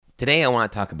Today, I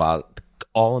want to talk about the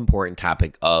all-important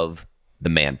topic of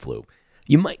the man flu.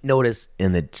 You might notice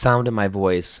in the sound of my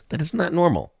voice that it's not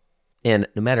normal. And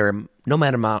no matter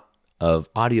amount of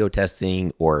audio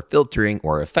testing or filtering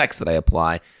or effects that I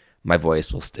apply, my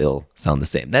voice will still sound the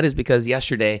same. That is because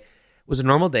yesterday was a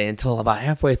normal day until about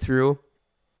halfway through,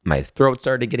 my throat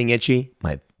started getting itchy,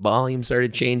 my volume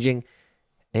started changing,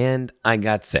 and I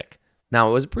got sick.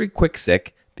 Now, it was a pretty quick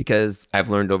sick because I've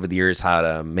learned over the years how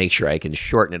to make sure I can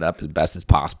shorten it up as best as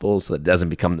possible so it doesn't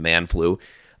become the man flu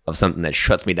of something that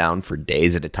shuts me down for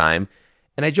days at a time.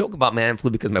 And I joke about man flu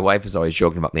because my wife is always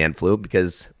joking about man flu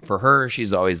because for her,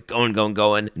 she's always going.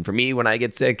 And for me, when I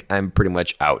get sick, I'm pretty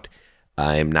much out.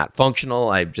 I'm not functional.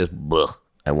 I just,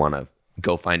 I want to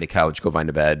go find a couch, go find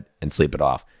a bed, and sleep it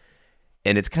off.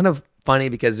 And it's kind of funny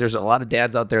because there's a lot of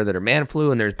dads out there that are man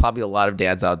flu, and there's probably a lot of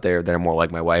dads out there that are more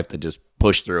like my wife that just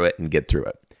push through it and get through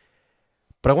it.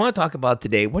 But I want to talk about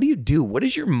today, what do you do? What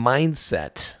is your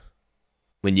mindset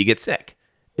when you get sick?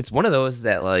 It's one of those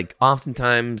that, like,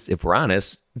 oftentimes, if we're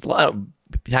honest, it's a lot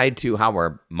tied to how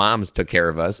our moms took care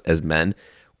of us as men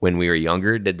when we were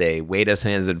younger. Did they weight us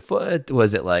hands and foot?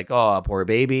 Was it like, oh, poor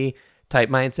baby type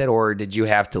mindset? Or did you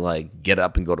have to, like, get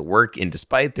up and go to work and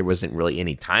despite there wasn't really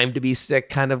any time to be sick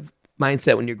kind of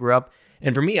mindset when you grew up?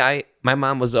 And for me, my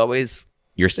mom was always,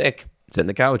 you're sick, sit on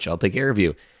the couch, I'll take care of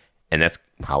you. And that's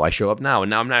how I show up now. And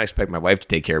now I'm not expecting my wife to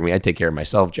take care of me. I take care of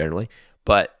myself generally.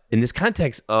 But in this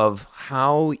context of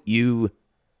how you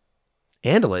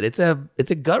handle it, it's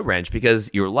a gut wrench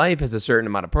because your life has a certain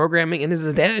amount of programming. And as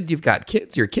a dad, you've got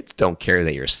kids. Your kids don't care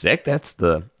that you're sick. That's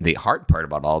the hard part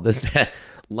about all this, that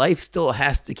life still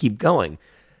has to keep going.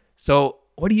 So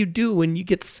what do you do when you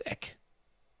get sick?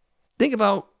 Think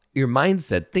about your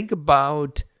mindset. Think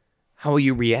about how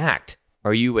you react.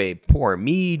 Are you a poor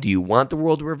me? Do you want the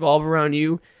world to revolve around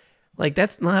you? Like,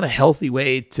 that's not a healthy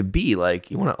way to be. Like,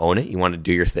 you want to own it. You want to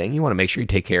do your thing. You want to make sure you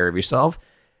take care of yourself.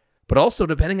 But also,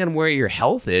 depending on where your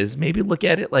health is, maybe look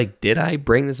at it like, did I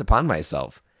bring this upon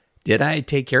myself? Did I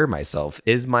take care of myself?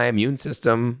 Is my immune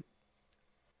system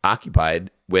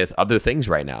occupied with other things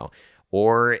right now?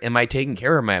 Or am I taking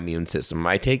care of my immune system? Am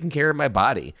I taking care of my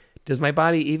body? Does my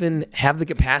body even have the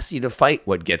capacity to fight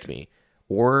what gets me?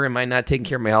 Or am I not taking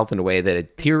care of my health in a way that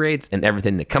it deteriorates and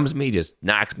everything that comes to me just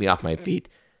knocks me off my feet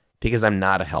because I'm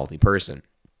not a healthy person?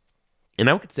 And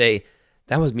I could say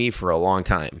that was me for a long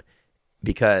time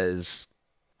because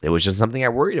it was just something I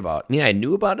worried about. Yeah, I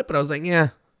knew about it, but I was like,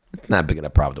 yeah, it's not a big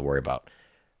enough problem to worry about.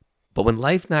 But when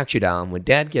life knocks you down, when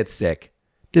dad gets sick,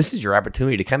 this is your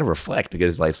opportunity to kind of reflect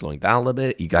because life's slowing down a little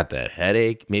bit. You got that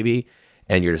headache maybe,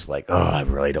 and you're just like, oh, I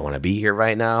really don't want to be here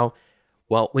right now.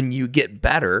 Well, when you get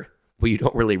better, what you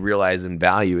don't really realize and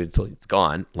value until it's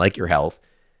gone, like your health,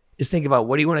 is think about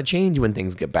what do you want to change when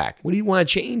things get back? What do you want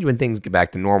to change when things get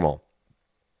back to normal?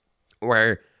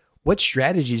 Or what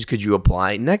strategies could you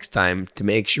apply next time to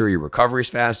make sure your recovery is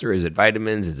faster? Is it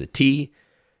vitamins? Is it tea?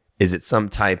 Is it some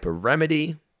type of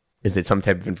remedy? Is it some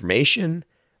type of information?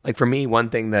 Like for me,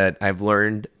 one thing that I've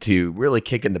learned to really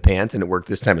kick in the pants, and it worked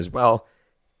this time as well,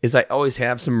 is I always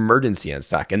have some emergency on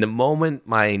stock. And the moment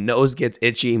my nose gets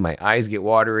itchy, my eyes get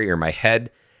watery, or my head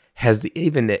has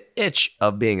even the itch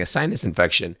of being a sinus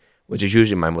infection, which is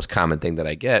usually my most common thing that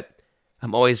I get,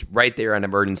 I'm always right there on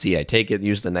emergency. I take it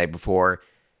usually the night before,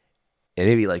 and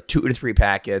maybe like 2 to 3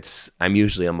 packets, I'm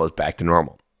usually almost back to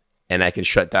normal. And I can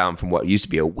shut down from what used to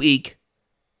be a week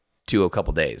to a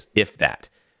couple days, if that.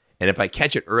 And if I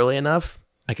catch it early enough,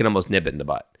 I can almost nip it in the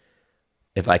butt.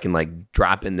 If I can like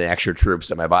drop in the extra troops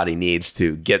that my body needs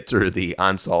to get through the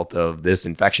onslaught of this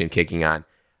infection kicking on,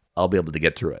 I'll be able to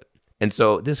get through it. And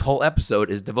so this whole episode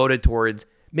is devoted towards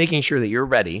making sure that you're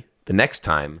ready the next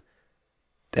time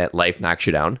that life knocks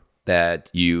you down, that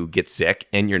you get sick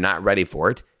and you're not ready for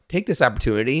it. Take this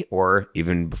opportunity, or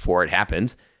even before it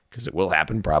happens, because it will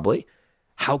happen probably.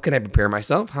 How can I prepare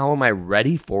myself? How am I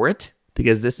ready for it?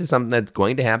 Because this is something that's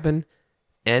going to happen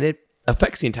and it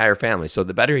affects the entire family. So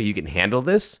the better you can handle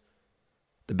this,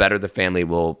 the better the family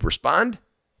will respond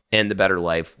and the better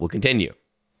life will continue.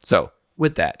 So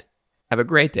with that, have a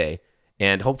great day.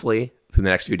 And hopefully through the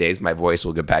next few days, my voice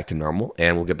will get back to normal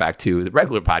and we'll get back to the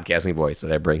regular podcasting voice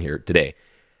that I bring here today.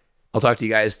 I'll talk to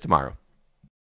you guys tomorrow.